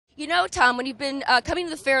You know, Tom, when you've been coming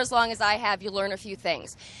to the fair as long as I have, you learn a few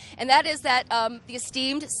things. And that is that the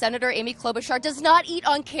esteemed Senator Amy Klobuchar does not eat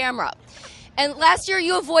on camera. And last year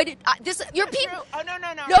you avoided this. Your people. Oh, no.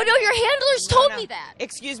 No, your handlers told me that.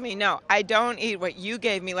 Excuse me, no. I don't eat what you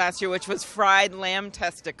gave me last year, which was fried lamb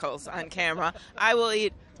testicles on camera. I will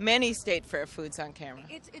eat many state fair foods on camera.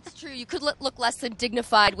 It's true. You could look less than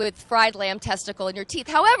dignified with fried lamb testicle in your teeth.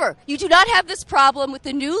 However, you do not have this problem with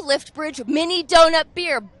the new Lift Bridge mini donut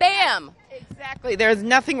beer. Bam! Exactly. There's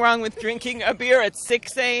nothing wrong with drinking a beer at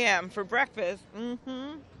 6 a.m. for breakfast.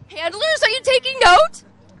 Mm-hmm. Handlers, are you taking note?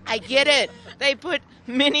 I get it. They put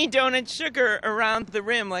mini donut sugar around the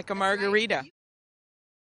rim like a margarita.